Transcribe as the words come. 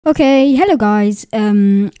Okay, hello guys.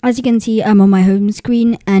 As you can see, I'm on my home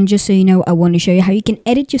screen, and just so you know, I want to show you how you can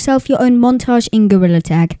edit yourself your own montage in Gorilla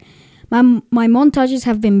Tag. My montages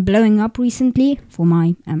have been blowing up recently for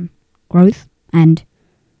my growth and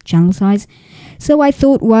channel size. So I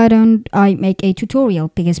thought, why don't I make a tutorial,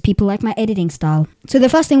 because people like my editing style. So the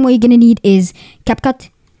first thing what you're gonna need is Capcut.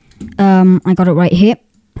 I got it right here.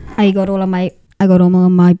 I got all of my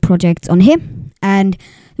projects on here, and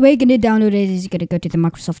the way you're gonna download it is you're gonna go to the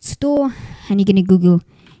Microsoft Store and you're gonna Google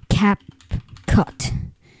Capcut.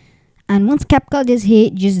 And once Capcut is here,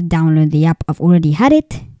 just download the app. I've already had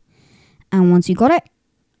it. And once you got it,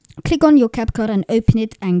 click on your Capcut and open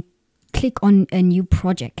it and click on a new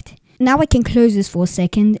project. Now I can close this for a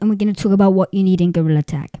second, and we're gonna talk about what you need in Gorilla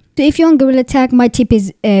Tag. So if you're on Gorilla Tag, my tip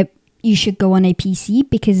is you should go on a PC,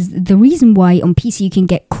 because the reason why on PC you can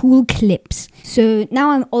get cool clips. So now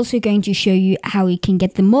I'm also going to show you how you can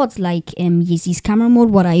get the mods, like Yeezy's camera mod,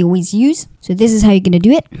 what I always use. So this is how you're gonna do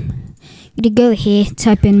it. You're gonna go here,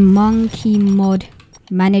 type in monkey mod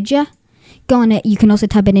manager. Go on it. You can also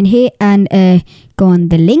type it in here and go on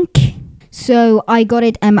the link. So I got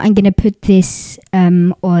it. I'm gonna put this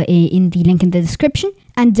in the link in the description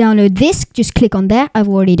and download this. Just click on there. I've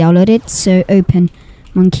already downloaded it. So open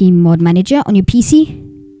Monkey Mod Manager on your PC.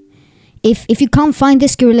 If you can't find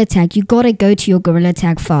this Gorilla Tag, you gotta go to your Gorilla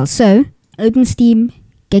Tag file. So open Steam,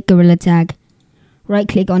 get Gorilla Tag, right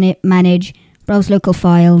click on it, manage, browse local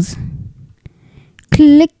files.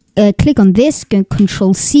 Click on this, go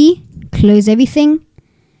Control C, close everything,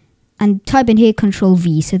 and type in here Control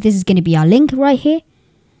V. So this is gonna be our link right here.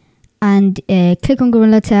 And click on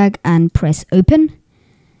Gorilla Tag and press open.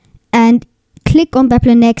 And click on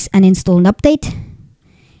Next and install an update.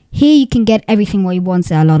 Here you can get everything what you want.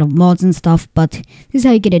 There are a lot of mods and stuff, but this is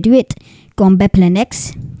how you're gonna do it. Go on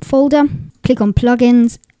X folder, click on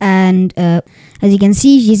plugins, and as you can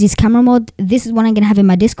see, Yeezy's camera mod. This is what I'm gonna have in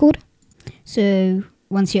my Discord. So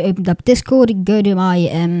once you opened up Discord, go to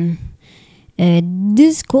my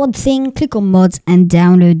Discord thing, click on mods, and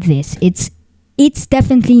download this. It's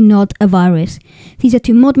definitely not a virus. These are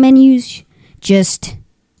two mod menus. Just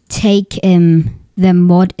take the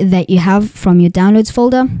mod that you have from your downloads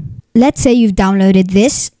folder. Let's say you've downloaded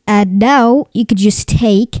this, and now you could just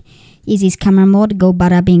take Yeezy's camera mod, go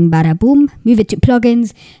bada bing bada boom, move it to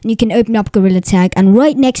plugins, and you can open up Gorilla Tag, and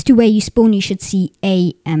right next to where you spawn you should see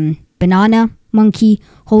a banana monkey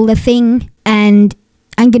holder thing. And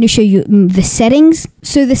I'm going to show you the settings.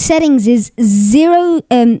 So the settings is 0,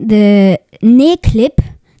 the near clip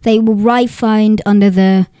that you will right find under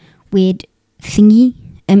the weird thingy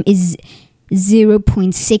is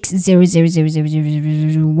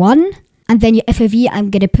 0.60000001, and then your FOV I'm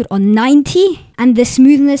gonna put on 90, and the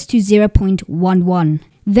smoothness to 0.11.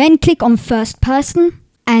 Then click on first person,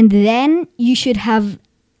 and then you should have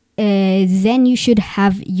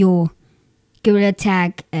your Gorilla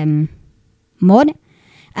Tag mod,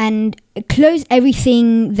 and close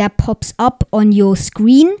everything that pops up on your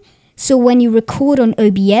screen. So when you record on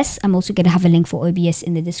OBS, I'm also gonna have a link for OBS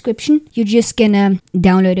in the description. You're just gonna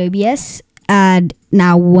download OBS. And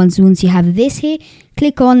now once you have this here,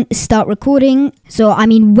 click on start recording. So I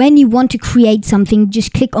mean, when you want to create something,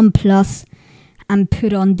 just click on plus and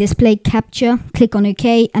put on display capture, click on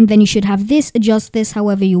OK, and then you should have this. Adjust this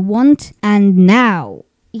however you want. And now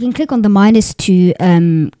you can click on the minus to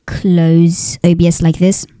close OBS like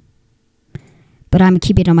this, but I'm gonna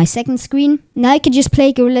keep it on my second screen. Now you can just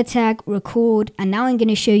play Gorilla Tag, record, and now I'm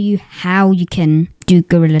gonna show you how you can do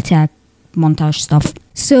Gorilla Tag montage stuff.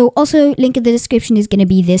 So also link in the description is going to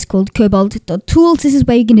be this called cobalt.tools. This is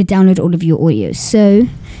where you're going to download all of your audio. So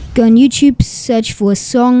go on YouTube, search for a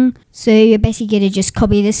song. So you're basically going to just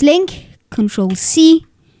copy this link, Control C,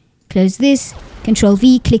 close this, Control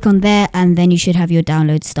V, click on there, and then you should have your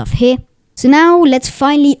download stuff here. So now let's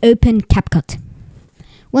finally open Capcut.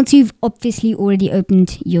 Once you've obviously already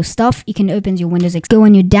opened your stuff, you can open your Windows X. Go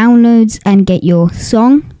on your downloads and get your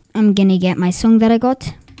song. I'm going to get my song that I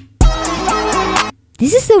got.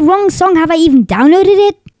 This is the wrong song. Have I even downloaded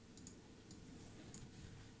it?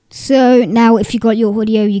 So now if you got your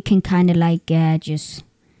audio, you can kind of like just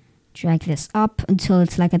drag this up until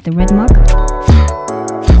it's like at the red mark.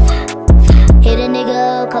 Hit a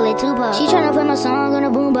nigga, call it Tupac. She tryna play my song on a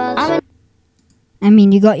boombox. I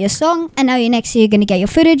mean, you got your song, and now you're gonna get your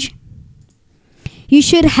footage. You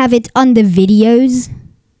should have it under videos,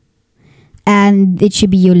 and it should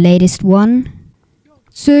be your latest one.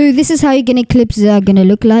 So this is how your clips are gonna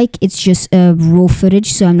look like. It's just raw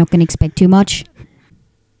footage, so I'm not gonna expect too much.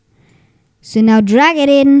 So now drag it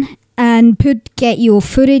in and get your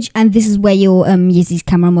footage, and this is where your Yeezy's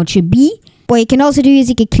camera mod should be. What you can also do is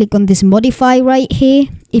you can click on this modify right here.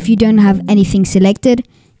 If you don't have anything selected,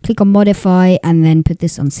 click on modify and then put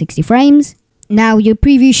this on 60 frames. Now your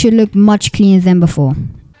preview should look much cleaner than before.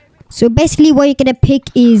 So basically what you're going to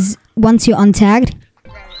pick is once you're untagged.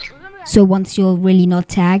 So once you're really not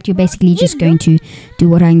tagged, you're basically just going to do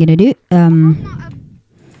what I'm going to do.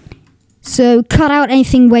 So cut out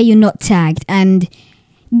anything where you're not tagged and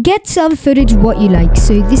get some footage what you like.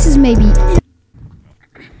 So this is maybe...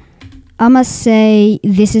 I must say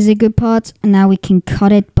this is a good part. Now we can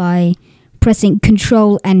cut it by pressing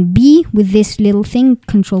Ctrl and B with this little thing.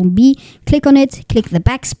 Ctrl B, click on it, click the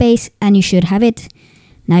backspace, and you should have it.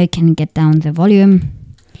 Now you can get down the volume.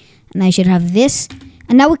 And I should have this.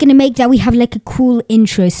 And now we're going to make that we have like a cool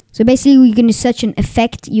intro. So basically we're going to search an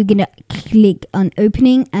effect. You're going to click on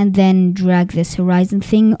opening and then drag this horizon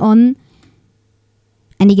thing on.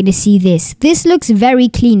 And you're going to see this. This looks very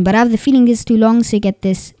clean, but I have the feeling this is too long, so get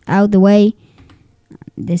this out the way.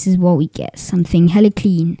 This is what we get. Something hella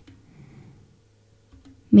clean.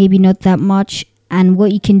 Maybe not that much. And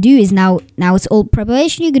what you can do is now it's all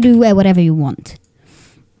preparation. You can do whatever you want.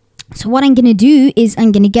 So what I'm going to do is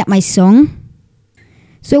I'm going to get my song.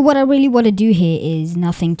 So what I really want to do here is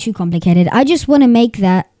nothing too complicated. I just want to make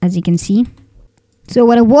that, as you can see. So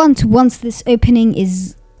what I want, once this opening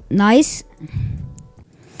is nice...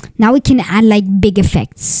 Now we can add like big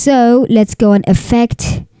effects. So let's go on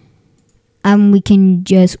effect. And we can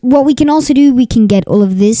just... What we can also do, we can get all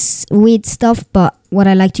of this weird stuff. But what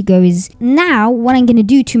I like to go is... Now, what I'm going to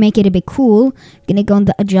do to make it a bit cool... I'm going to go on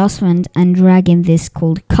the adjustment and drag in this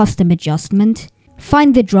called custom adjustment.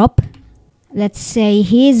 Find the drop. Let's say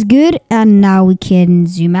here's good. And now we can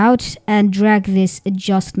zoom out and drag this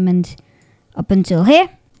adjustment up until here.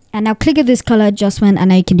 And now click on this color adjustment and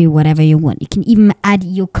now you can do whatever you want. You can even add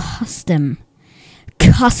your custom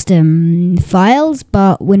files,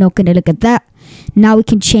 but we're not going to look at that. Now we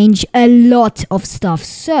can change a lot of stuff.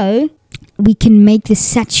 So we can make the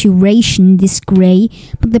saturation this gray.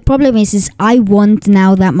 But the problem is I want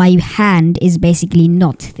now that my hand is basically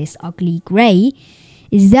not this ugly gray.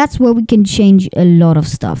 That's where we can change a lot of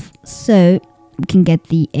stuff. So we can get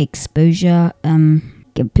the exposure,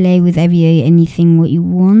 can play with anything what you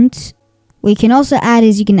want. What you can also add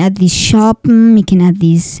is you can add these sharpen, you can add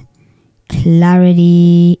these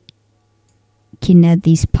clarity, you can add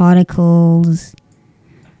these particles.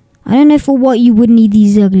 I don't know for what you would need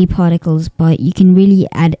these ugly particles, but you can really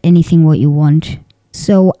add anything what you want.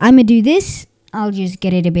 So I'm gonna do this. I'll just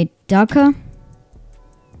get it a bit darker.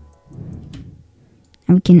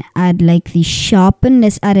 And we can add like the sharpen.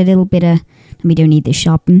 Let's add a little bit of, we don't need the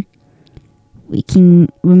sharpen. We can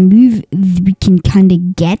remove, we can kind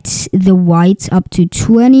of get the whites up to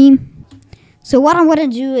 20. So what I'm going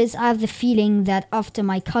to do is I have the feeling that after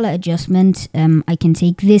my color adjustment, I can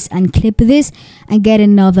take this and clip this and get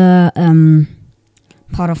another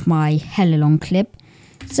part of my hella long clip.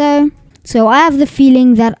 So I have the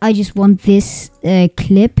feeling that I just want this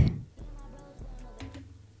clip.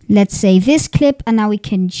 Let's say this clip, and now we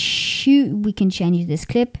can change this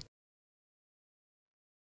clip.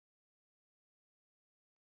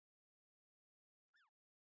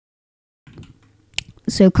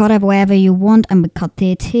 So cut up wherever you want. I'm gonna cut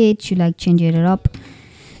it here to like change it up.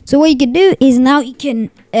 So what you can do is now you can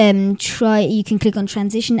you can click on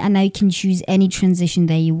transition and now you can choose any transition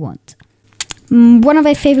that you want. One of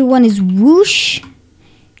my favorite one is whoosh.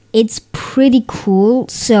 It's pretty cool.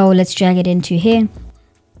 So let's drag it into here.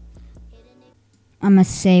 I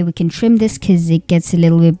must say we can trim this because it gets a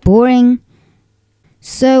little bit boring.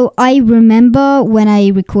 So I remember when I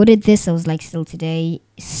recorded this, I was like still today,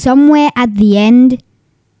 somewhere at the end,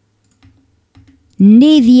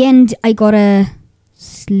 near the end, I got a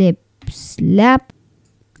slap.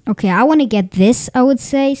 Okay, I want to get this, I would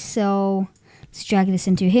say. So let's drag this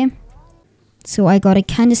into here. So I got a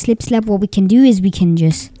kind of slap. What we can do is we can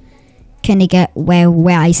just kind of get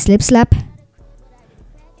where I slap.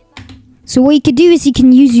 So what you could do is you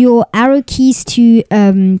can use your arrow keys to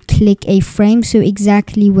click a frame. So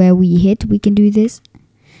exactly where we hit, we can do this.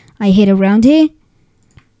 I hit around here.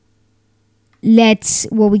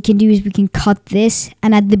 What we can do is we can cut this.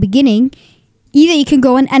 And at the beginning, either you can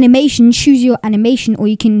go on animation, choose your animation, or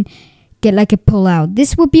you can get like a pull out.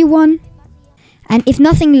 This would be one. And if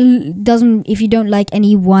if you don't like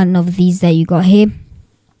any one of these that you got here,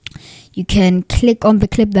 you can click on the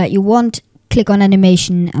clip that you want. Click on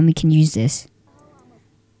animation and we can use this.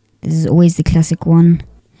 This is always the classic one.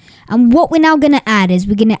 And what we're now going to add is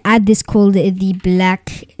we're going to add this called the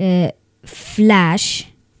black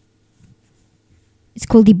flash. It's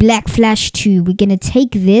called the black flash 2. We're going to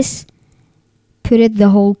take this, put it the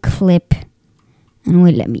whole clip. And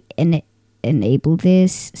wait, let me end it. enable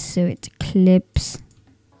this so it clips.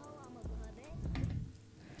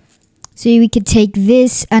 So we could take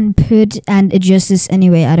this and put and adjust this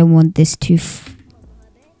anyway. I don't want this to.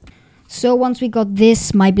 So once we got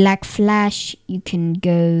this, my black flash, you can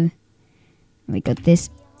go. We got this.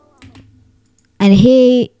 And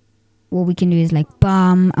here, what we can do is like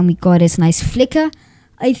bam, and we got this nice flicker.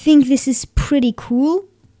 I think this is pretty cool.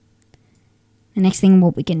 The next thing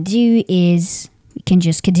what we can do is we can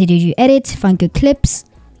just continue to edit, find good clips.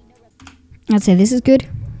 I'd say this is good.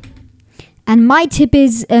 And my tip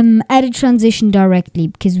is add a transition directly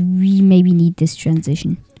because we maybe need this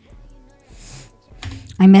transition.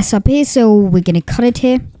 I mess up here, so we're going to cut it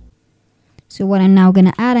here. So what I'm now going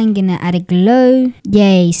to add, I'm going to add a glow.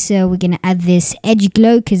 Yay, so we're going to add this edge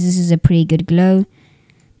glow because this is a pretty good glow.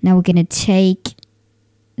 Now we're going to take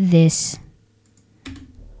this.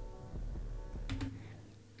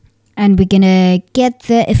 And we're going to get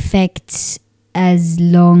the effects as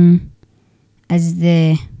long as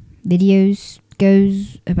the videos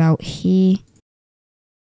goes about here.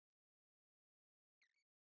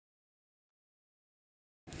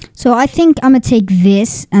 So I think I'm going to take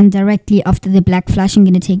this, and directly after the black flash I'm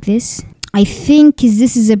going to take this. I think because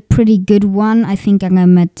this is a pretty good one, I think I'm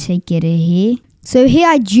going to take it here. So here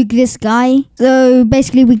I juke this guy. So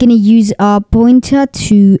basically we're going to use our pointer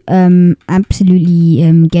to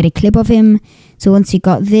absolutely get a clip of him. So once you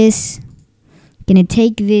got this, going to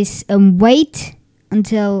take this wait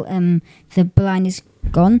until the blind is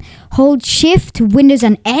gone. Hold shift, Windows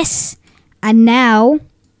and S, and now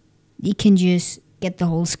you can just get the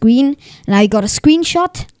whole screen. Now you got a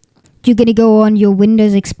screenshot. You're going to go on your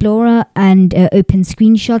Windows Explorer and open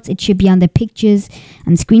screenshots. It should be under pictures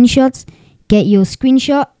and screenshots. Get your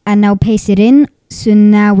screenshot and now paste it in. So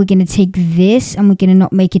now we're going to take this and we're going to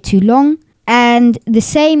not make it too long. And the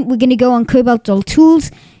same, we're going to go on Cobalt Doll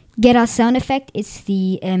Tools, get our sound effect. It's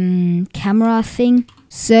the camera thing.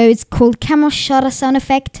 So it's called camera shutter sound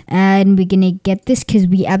effect. And we're going to get this because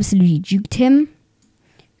we absolutely juked him.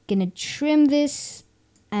 Gonna trim this,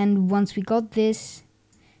 and once we got this,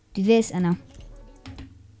 do this, and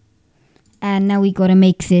now we gotta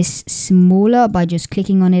make this smaller by just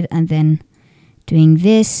clicking on it and then doing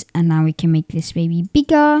this, and now we can make this baby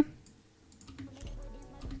bigger.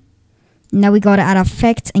 Now we gotta add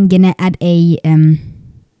effects and gonna add a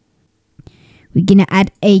we're gonna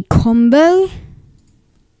add a combo.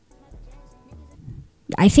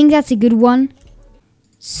 I think that's a good one.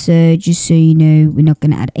 So just so you know, we're not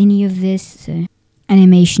going to add any of this. So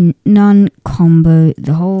animation, none, combo,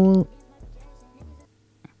 the whole.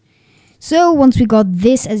 So once we got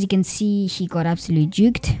this, as you can see, he got absolutely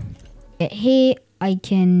juked. Here I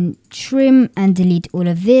can trim and delete all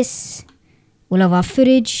of this, all of our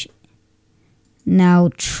footage.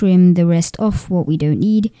 Now trim the rest off what we don't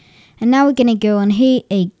need. And now we're going to go on here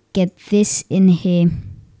and get this in here.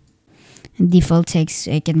 And default text,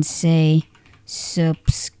 I can say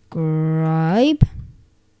subscribe,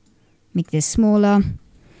 make this smaller,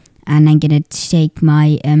 and I'm gonna take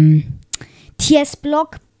my TS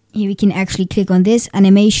block. Here we can actually click on this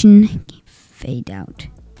animation, fade out.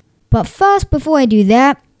 But first, before I do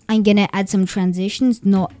that, I'm gonna add some transitions.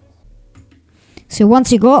 So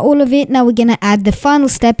once you got all of it, now we're gonna add the final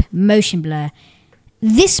step, motion blur.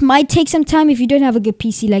 This might take some time if you don't have a good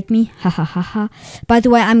PC like me. Ha ha ha ha. By the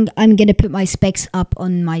way, I'm gonna put my specs up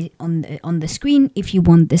on my on the screen if you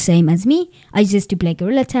want the same as me. I just do play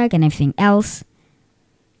gorrilla tag and everything else.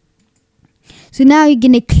 So now you're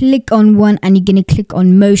gonna click on one and you're gonna click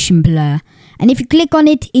on motion blur. And if you click on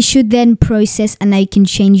it, it should then process and now you can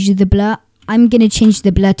change the blur. I'm gonna change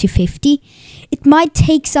the blur to 50. It might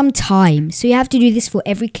take some time, so you have to do this for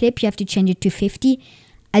every clip. You have to change it to 50.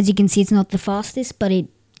 As you can see, it's not the fastest, but it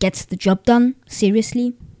gets the job done,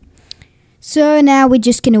 seriously. So now we're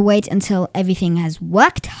just going to wait until everything has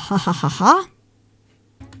worked. Ha ha ha ha.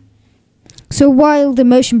 So while the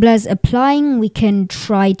motion blur is applying, we can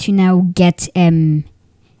try to now get a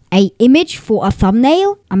image for a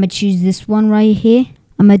thumbnail. I'm going to choose this one right here.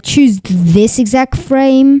 I'm going to choose this exact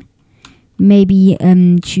frame. Maybe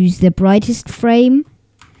choose the brightest frame.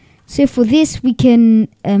 So for this, we can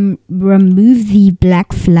remove the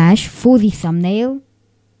black flash for the thumbnail.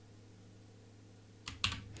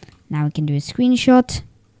 Now we can do a screenshot.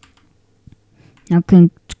 Now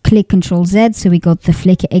click Ctrl Z, so we got the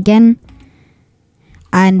flicker again.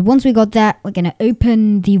 And once we got that, we're going to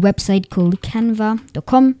open the website called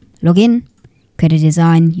canva.com, log in, create a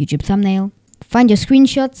design, YouTube thumbnail, find your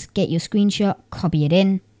screenshots, get your screenshot, copy it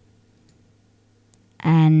in,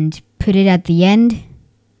 and put it at the end.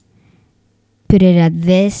 Put it at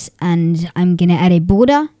this, and I'm gonna add a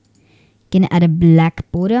border. Gonna add a black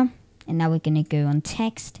border, And now we're gonna go on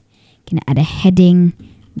text. Gonna add a heading.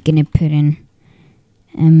 We're gonna put in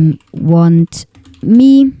want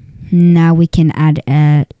me. Now we can add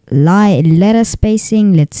a letter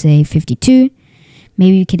spacing. Let's say 52.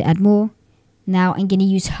 Maybe we could add more. Now I'm gonna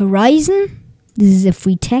use horizon. This is a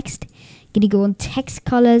free text. Gonna go on text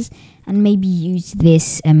colors and maybe use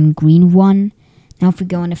this green one. Now if we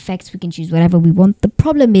go on effects, we can choose whatever we want. The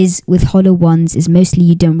problem is with hollow ones is mostly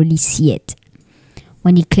you don't really see it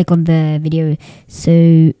when you click on the video. So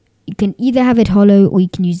you can either have it hollow or you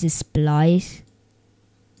can use this splice.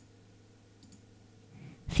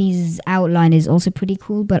 This outline is also pretty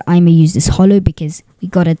cool, but I'm gonna use this hollow because we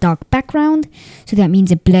got a dark background, so that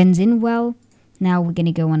means it blends in well. Now we're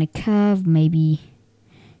gonna go on a curve, maybe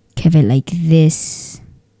curve it like this.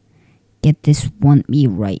 Get this want me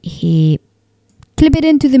right here. Clip it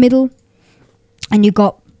into the middle, and you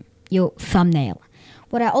got your thumbnail.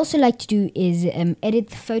 What I also like to do is edit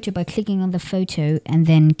the photo by clicking on the photo and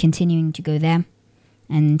then continuing to go there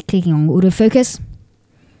and clicking on autofocus.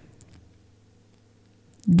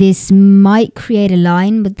 This might create a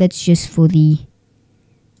line, but that's just for the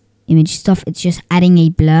image stuff. It's just adding a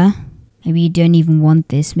blur. Maybe you don't even want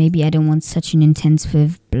this. Maybe I don't want such an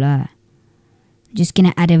intensive blur. I'm just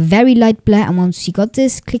gonna add a very light blur, and once you got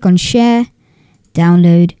this, click on share,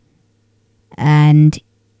 download, and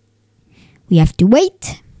we have to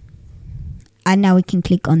wait. And now we can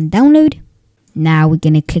click on download. Now we're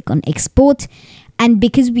gonna click on export, and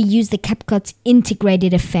because we use the Capcut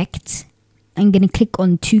integrated effects, I'm gonna click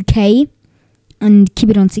on 2K and keep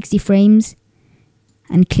it on 60 frames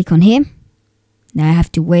and click on here. Now I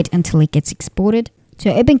have to wait until it gets exported.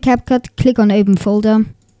 So open Capcut, click on open folder,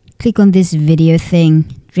 click on this video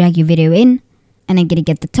thing, drag your video in, and I'm gonna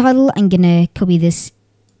get the title. I'm gonna copy this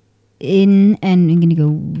in and I'm gonna go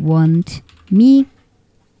want me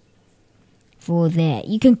for there.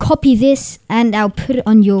 You can copy this and I'll put it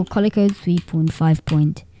on your color code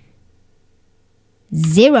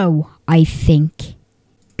 3.5.0, I think.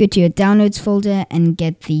 Go to your downloads folder and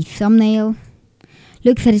get the thumbnail.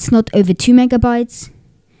 Look that it's not over 2 megabytes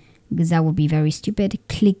because that would be very stupid.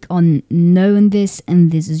 Click on no on this,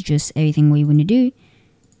 and this is just everything what you want to do.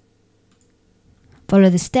 Follow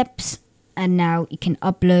the steps and now you can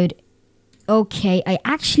upload. Okay, I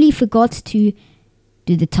actually forgot to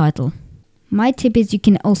do the title. My tip is you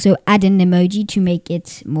can also add an emoji to make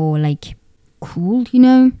it more like cool, you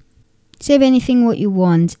know. Save anything what you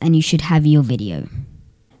want and you should have your video.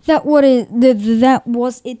 That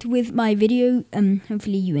was it with my video.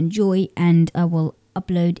 Hopefully you enjoy, and I will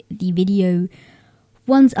upload the video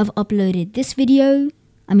once I've uploaded this video.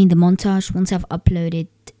 I mean the montage. Once I've uploaded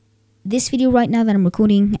this video right now that I'm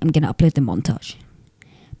recording, I'm gonna upload the montage.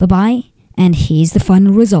 Bye bye, and here's the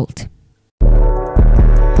final result.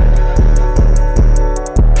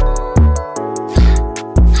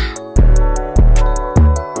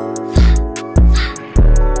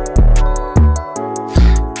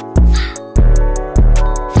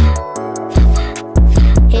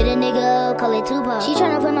 She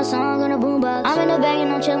tryna put my song on a boombox. I'm in the bag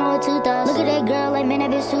and I'm chillin' with 2 thoughts. Look at that girl, like man,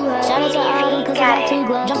 that bitch too hot. Shout out to Autumn, cause I got 2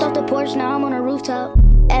 gloves. Jumped off the porch, now I'm on a rooftop.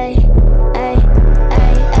 Ayy, ayy,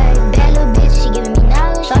 ayy, ayy. Bad little bitch, she giving me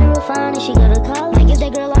knowledge. Shawty real fine and she got a college. Might give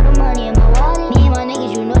that girl all the money in my wallet. Me and my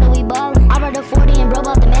niggas, you know that we ballin'. I brought the 40 and broke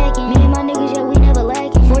off the Mackin. Me and my niggas, yeah, we never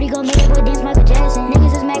lacking. 40 gon' make that boy dance Michael Jackson.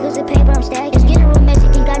 Niggas is mad cause the paper I'm stacking. It's getting real messy,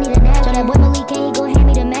 think I need a nap. So that boy Malik, can you go hand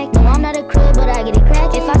me the Mac? No, I'm not a crib, but I get it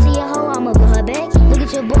cracked. If I see a hoe, I'ma put her back. Look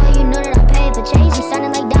at your boy, you know that I'm paid for chase. I'm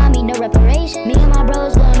sounding like Dami, no reparation. Me and my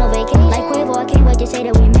bros going on vacation. Like Quavo, I can't wait to say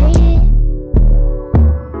that we made it.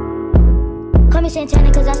 Call me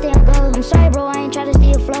Santana cause I stay on go. I'm sorry bro, I ain't try to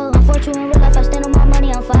steal flow. I'm 4-2 in real life, I stand on my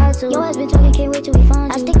money, I'm 5-2. Yo ass been talking, can't wait till we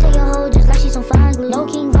find you. I stick to your hoe just like she's some fine glue. No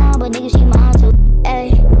King Von, but nigga she mine too.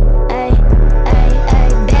 Ayy, ayy, ayy,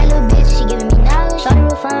 ayy. Bad little bitch, she giving me knowledge. Shawty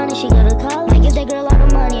real fine and she got a college. Might give that girl all the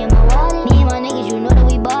money in my wallet. Me and my niggas, you know that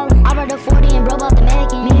we ballin'. I brought the 40 and broke off the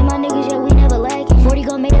Mackin. Me and my niggas, yeah, we never lacking. 40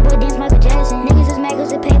 gon' make that boy dance Michael Jackson. Niggas is mad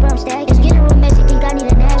cause the paper I'm stacking. It's getting real messy, think I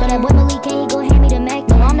need a nap. So that boy Malik, can you go hand me the Mac?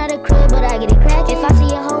 No, I'm not a crib, but I get it cracked. If I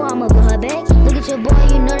see a hoe, I'ma put her back. Look at your boy,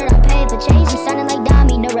 you know that I'm paid for chase. I'm sounding like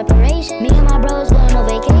Dami, no reparation. Me and my bros going on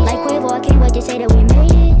vacation. Like Quavo, I can't wait to say that we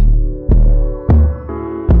made it.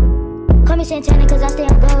 Call me Santana cause I stay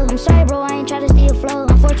on go. I'm sorry bro, I ain't try to steal flow.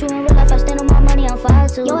 I'm 4-2 in real life, I stand on my money, I'm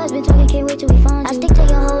 5-2. Yo ass been talking, can't wait till we find you. I stick to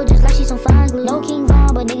your hoe just like she's some fine glue. No King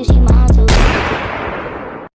Von, but nigga she mine too.